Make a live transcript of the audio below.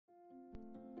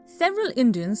several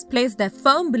Indians place their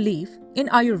firm belief in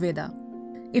Ayurveda.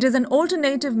 It is an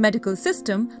alternative medical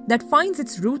system that finds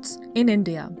its roots in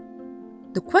India.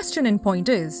 The question in point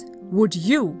is, would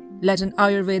you let an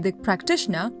Ayurvedic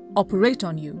practitioner operate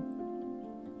on you?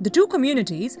 The two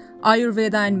communities,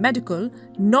 Ayurveda and medical,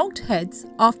 knocked heads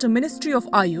after Ministry of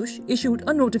Ayush issued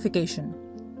a notification.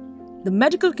 The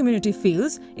medical community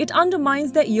feels it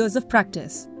undermines their years of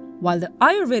practice, while the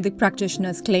Ayurvedic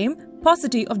practitioners claim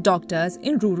paucity of doctors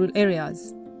in rural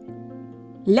areas.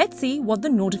 Let's see what the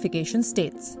notification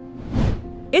states.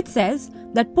 It says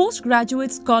that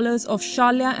postgraduate scholars of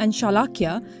Shalya and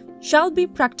Shalakya shall be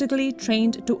practically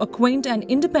trained to acquaint and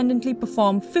independently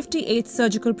perform 58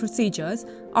 surgical procedures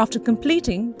after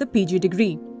completing the PG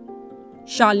degree.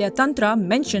 Shalya Tantra,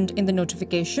 mentioned in the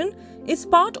notification, is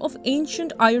part of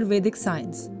ancient Ayurvedic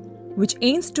science, which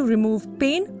aims to remove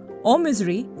pain or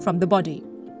misery from the body.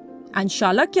 And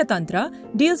Shalakya Tantra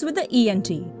deals with the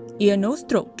ENT, ear, nose,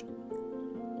 throat.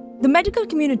 The medical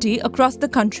community across the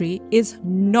country is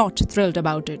not thrilled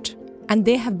about it, and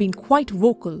they have been quite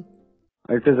vocal.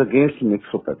 It is against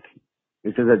mixopathy.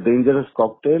 It is a dangerous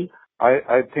cocktail.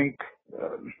 I think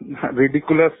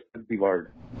ridiculous is the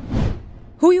word.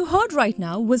 Who you heard right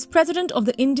now was President of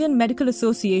the Indian Medical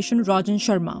Association Rajan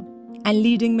Sharma and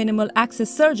leading minimal access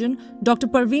surgeon Dr.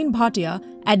 Parveen Bhatia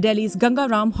at Delhi's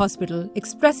Gangaram Hospital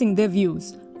expressing their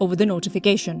views over the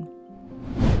notification.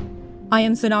 I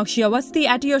am Sonakshi Awasthi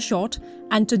at Earshot,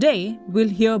 and today we'll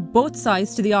hear both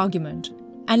sides to the argument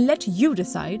and let you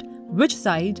decide which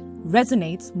side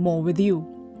resonates more with you.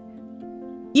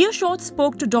 Earshot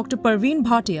spoke to Dr. Parveen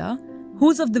Bhatia,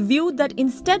 who's of the view that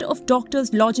instead of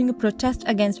doctors lodging a protest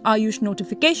against Ayush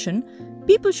notification,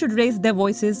 people should raise their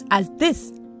voices as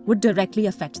this would directly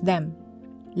affect them.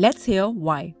 Let's hear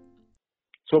why.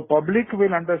 So public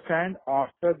will understand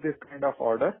after this kind of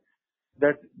order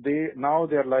that now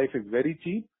their life is very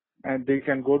cheap and they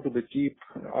can go to the cheap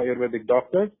Ayurvedic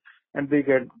doctors and they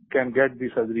can get the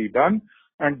surgery done.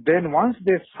 And then once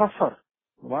they suffer,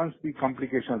 once the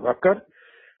complications occur,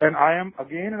 and I am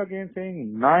again and again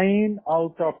saying 9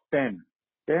 out of 10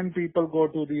 people go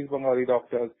to these Bengali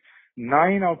doctors,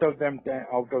 9 out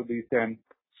of these 10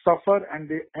 suffer and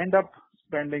they end up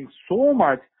spending so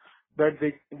much that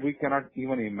we cannot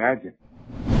even imagine.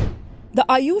 The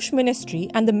Ayush Ministry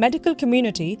and the medical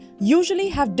community usually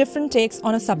have different takes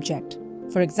on a subject.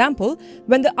 For example,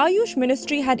 when the Ayush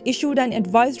Ministry had issued an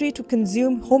advisory to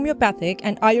consume homeopathic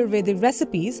and Ayurvedic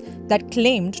recipes that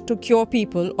claimed to cure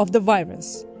people of the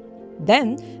virus.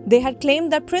 Then, they had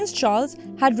claimed that Prince Charles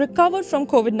had recovered from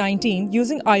COVID-19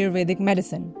 using Ayurvedic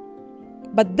medicine.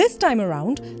 But this time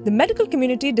around, the medical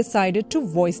community decided to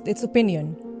voice its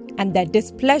opinion and their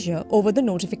displeasure over the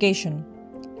notification.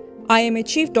 IMA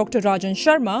Chief Dr. Rajan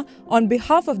Sharma, on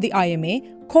behalf of the IMA,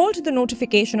 called the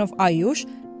notification of Ayush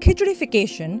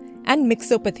khichdification and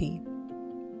mixopathy.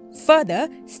 Further,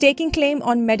 staking claim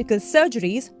on medical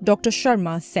surgeries, Dr.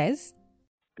 Sharma says,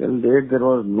 Till date, there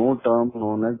was no term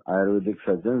known as Ayurvedic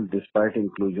surgeons despite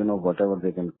inclusion of whatever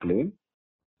they can claim.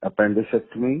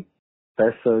 Appendectomy,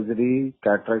 chest surgery,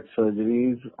 cataract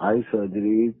surgeries, eye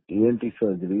surgeries, ENT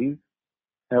surgeries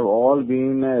have all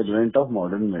been an advent of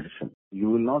modern medicine. You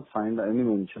will not find any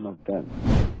mention of them.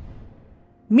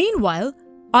 Meanwhile,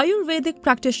 Ayurvedic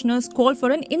practitioners call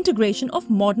for an integration of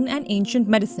modern and ancient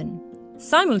medicine,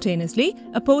 simultaneously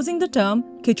opposing the term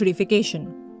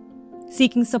khichdification.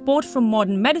 Seeking support from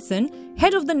modern medicine,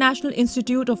 head of the National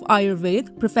Institute of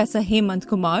Ayurveda, Professor Hemant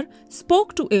Kumar,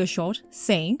 spoke to Earshot,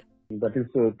 saying, That is,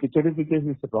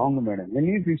 khichdification is wrong, madam.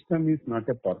 Any system is not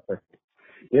a perfect.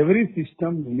 Every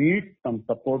system needs some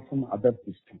support from other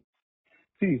systems.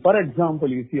 See, for example,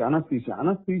 you see anesthesia.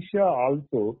 Anesthesia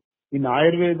also, in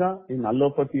Ayurveda, in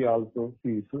allopathy also,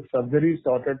 see, so surgery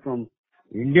started from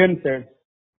Indian sets.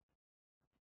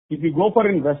 If you go for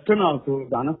in Western also,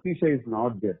 the anesthesia is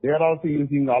not there. They are also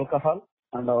using alcohol,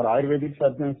 and our Ayurvedic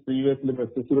surgeons previously, the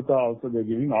Sushruta also, they are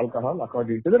giving alcohol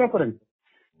according to the reference.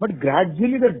 But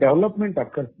gradually the development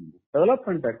occurs. The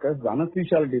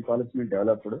anesthesiology development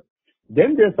developed.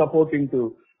 Then they are supporting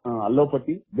to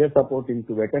allopathy, they are supporting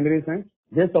to veterinary science,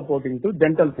 they are supporting to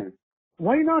dental science.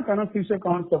 Why not anesthesia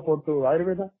can't support to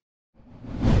Ayurveda?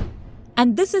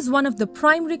 And this is one of the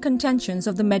primary contentions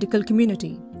of the medical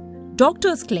community.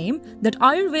 Doctors claim that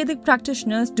Ayurvedic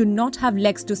practitioners do not have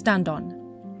legs to stand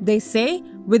on. They say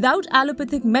without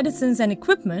allopathic medicines and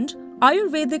equipment,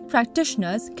 Ayurvedic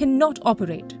practitioners cannot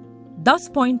operate, thus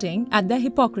pointing at their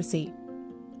hypocrisy.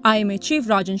 IMA Chief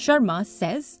Rajan Sharma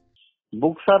says,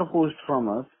 Books are pushed from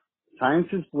us, science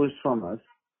is pushed from us,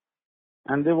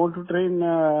 and they want to train,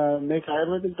 make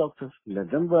Ayurvedic doctors.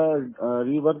 Let them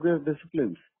rework their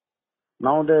disciplines.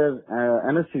 Now their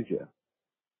anesthesia.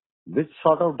 Which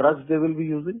sort of drugs they will be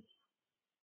using?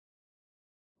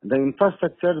 The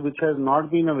infrastructure which has not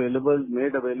been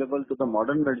made available to the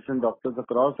modern medicine doctors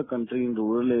across the country in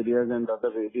rural areas and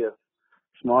other areas,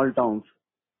 small towns.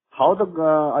 How the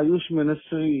Ayush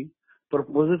Ministry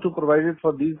proposes to provide it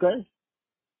for these guys?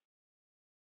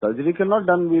 Surgery cannot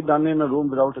be done in a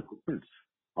room without equipment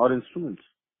or instruments.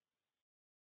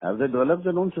 Have they developed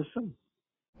their own system?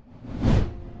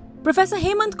 Professor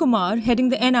Hemant Kumar, heading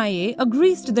the NIA,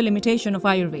 agrees to the limitation of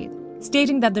Ayurveda,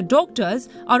 stating that the doctors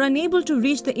are unable to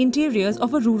reach the interiors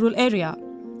of a rural area,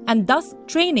 and thus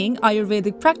training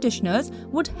Ayurvedic practitioners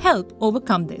would help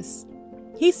overcome this.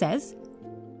 He says,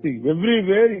 See,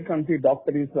 everywhere you can see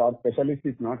doctors or specialists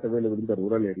is not available in the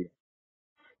rural area.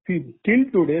 See, till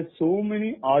today, so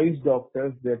many Ayush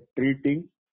doctors, they're treating,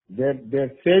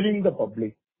 they're saving the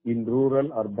public in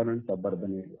rural, urban and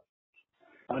suburban areas.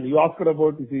 And you asked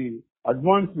about the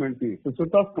advancement, so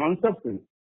sort of concepts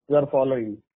we are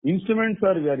following, instruments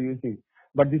we are using,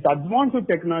 but this advanced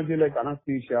technology like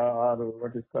anesthesia or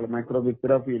what is called microbial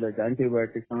therapy like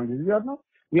antibiotic technology,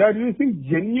 we are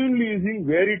genuinely using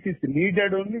where it is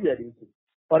needed only we are using.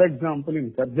 For example,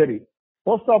 in surgery,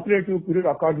 post-operative period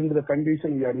according to the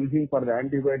condition we are using for the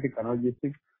antibiotic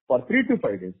analgesics for 3 to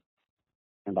 5 days.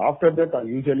 And after that,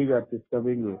 usually we are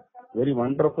prescribing very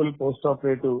wonderful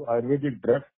post-operative Ayurvedic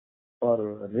drugs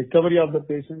for recovery of the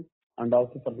patient and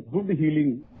also for the good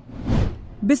healing.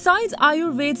 Besides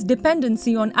Ayurveda's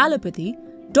dependency on allopathy,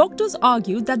 doctors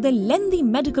argue that their lengthy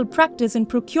medical practice in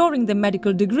procuring their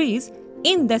medical degrees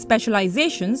in their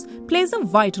specializations plays a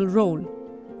vital role.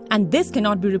 And this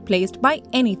cannot be replaced by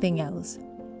anything else.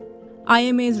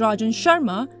 IMA's Rajan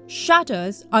Sharma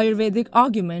shatters Ayurvedic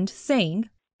argument, saying,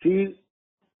 See,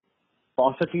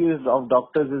 paucity of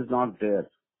doctors is not there.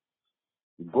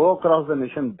 Go across the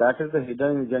nation, that is the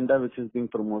hidden agenda which is being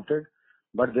promoted,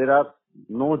 but there are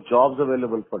no jobs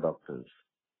available for doctors.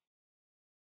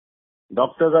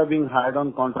 Doctors are being hired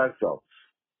on contract jobs.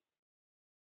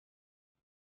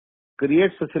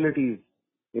 Create facilities.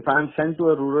 If I am sent to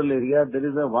a rural area, there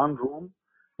is a one room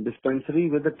dispensary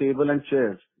with a table and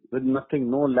chairs, with nothing,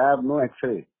 no lab, no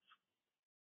x-ray,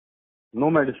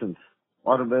 no medicines,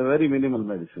 or very minimal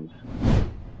medicines.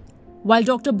 While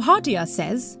Dr. Bhatia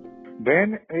says,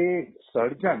 when a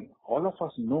surgeon, all of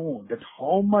us know that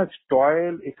how much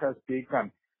toil it has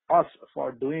taken us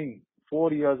for doing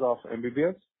 4 years of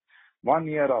MBBS, 1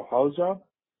 year of house job,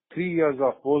 3 years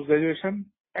of post-graduation,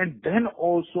 and then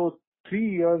also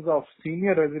 3 years of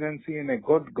senior residency in a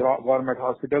good government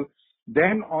hospital,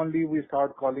 then only we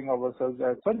start calling ourselves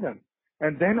as surgeons.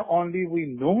 And then only we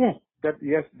know that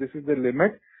yes, this is the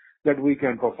limit that we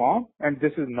can perform and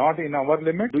this is not in our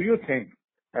limit. Do you think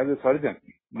as a surgeon,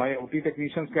 my OT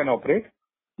technicians can operate?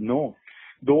 No.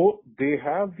 Though they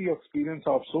have the experience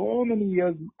of so many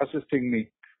years assisting me,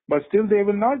 but still they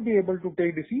will not be able to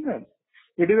take decisions.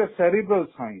 It is a cerebral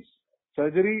science.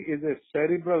 Surgery is a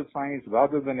cerebral science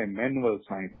rather than a manual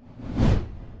science.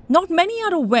 Not many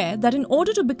are aware that in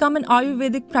order to become an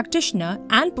Ayurvedic practitioner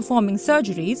and performing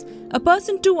surgeries, a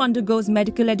person too undergoes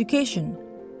medical education.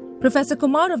 Professor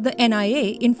Kumar of the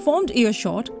NIA informed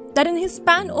Earshot that in his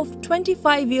span of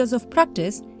 25 years of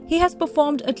practice, he has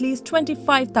performed at least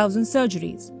 25,000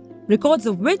 surgeries, records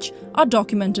of which are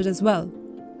documented as well.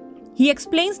 He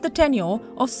explains the tenure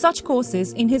of such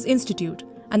courses in his institute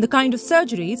and the kind of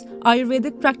surgeries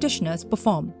Ayurvedic practitioners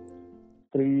perform.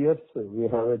 3 years we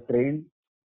have a trained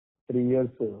 3 years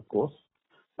course,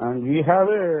 and we have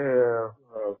a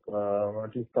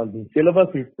what is called the syllabus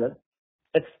itself.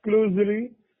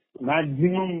 Exclusively,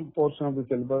 maximum portion of the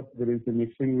syllabus there is a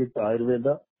mixing with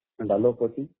Ayurveda and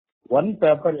allopathy. One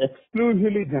paper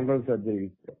exclusively general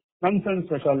surgery. Concerned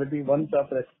specialty, one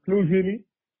paper exclusively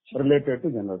related to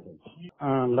general surgery.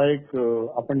 Like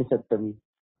appendectomy,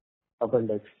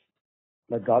 appendix,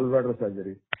 like gallbladder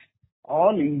surgery,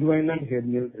 all inguinal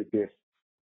hernial repairs,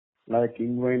 like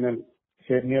inguinal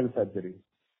hernial surgery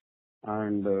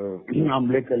and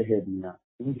umbilical hernia,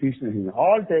 incisional hernia,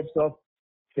 all types of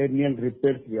hernial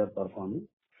repairs we are performing.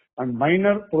 And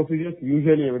minor procedures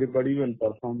usually everybody will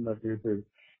perform, that is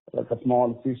like a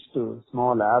small cyst,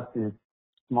 small abscess,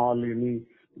 small any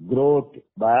growth,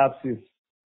 biopsies,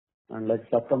 and like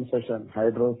circumcision,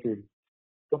 hydrosis.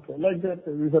 Okay, like that,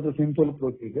 these are the simple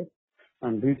procedures.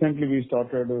 And recently we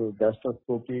started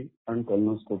gastroscopy and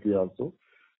colonoscopy also.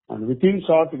 And within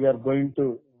short, we are going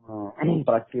to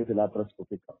practice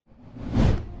laparoscopy.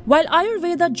 While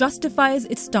Ayurveda justifies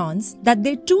its stance that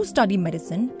they too study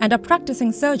medicine and are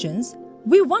practicing surgeons,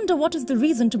 we wonder what is the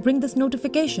reason to bring this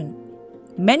notification.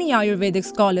 Many Ayurvedic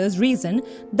scholars reason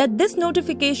that this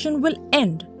notification will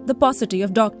end the paucity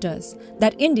of doctors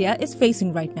that India is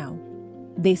facing right now.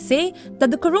 They say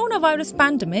that the coronavirus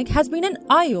pandemic has been an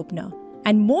eye-opener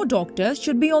and more doctors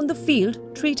should be on the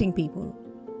field treating people.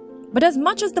 But as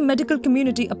much as the medical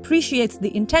community appreciates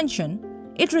the intention,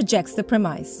 it rejects the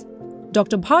premise.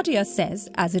 Dr. Bhatia says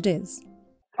as it is.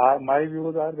 My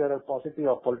views are there are paucity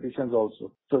of politicians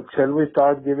also. So shall we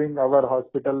start giving our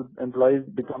hospital employees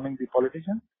becoming the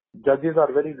politicians? Judges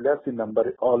are very less in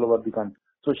number all over the country.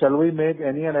 So shall we make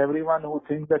any and everyone who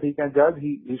thinks that he can judge,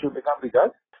 he should become the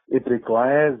judge? It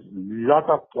requires lot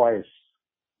of poise.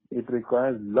 It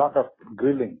requires lot of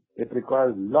grilling. It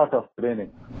requires lot of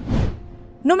training.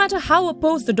 No matter how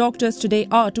opposed the doctors today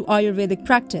are to Ayurvedic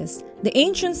practice, the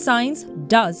ancient science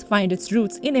does find its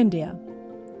roots in India.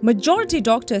 Majority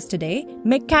doctors today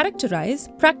may characterize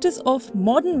practice of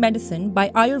modern medicine by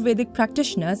Ayurvedic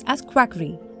practitioners as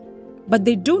quackery, but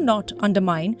they do not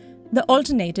undermine the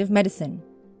alternative medicine.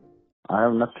 I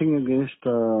have nothing against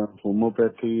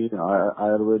homeopathy,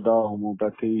 Ayurveda,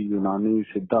 homeopathy, Unani,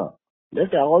 Siddha.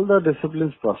 Let all the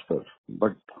disciplines prosper.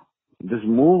 But this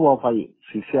move of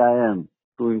CCIM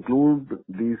to include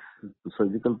these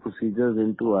surgical procedures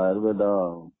into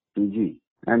Ayurveda PG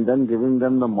and then giving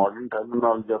them the modern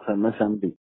terminology of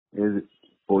MSMD is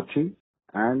poaching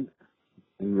and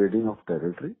invading of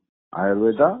territory.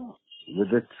 Ayurveda,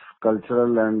 with its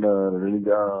cultural and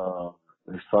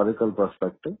historical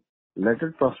perspective, let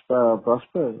it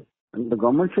prosper. And the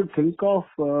government should think of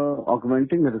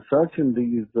augmenting research in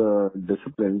these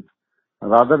disciplines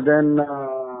rather than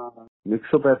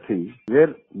mixopathy,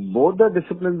 where both the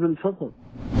disciplines will suffer.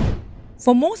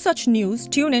 For more such news,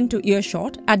 tune in to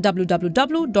Earshot at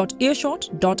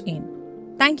www.earshot.in.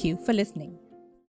 Thank you for listening.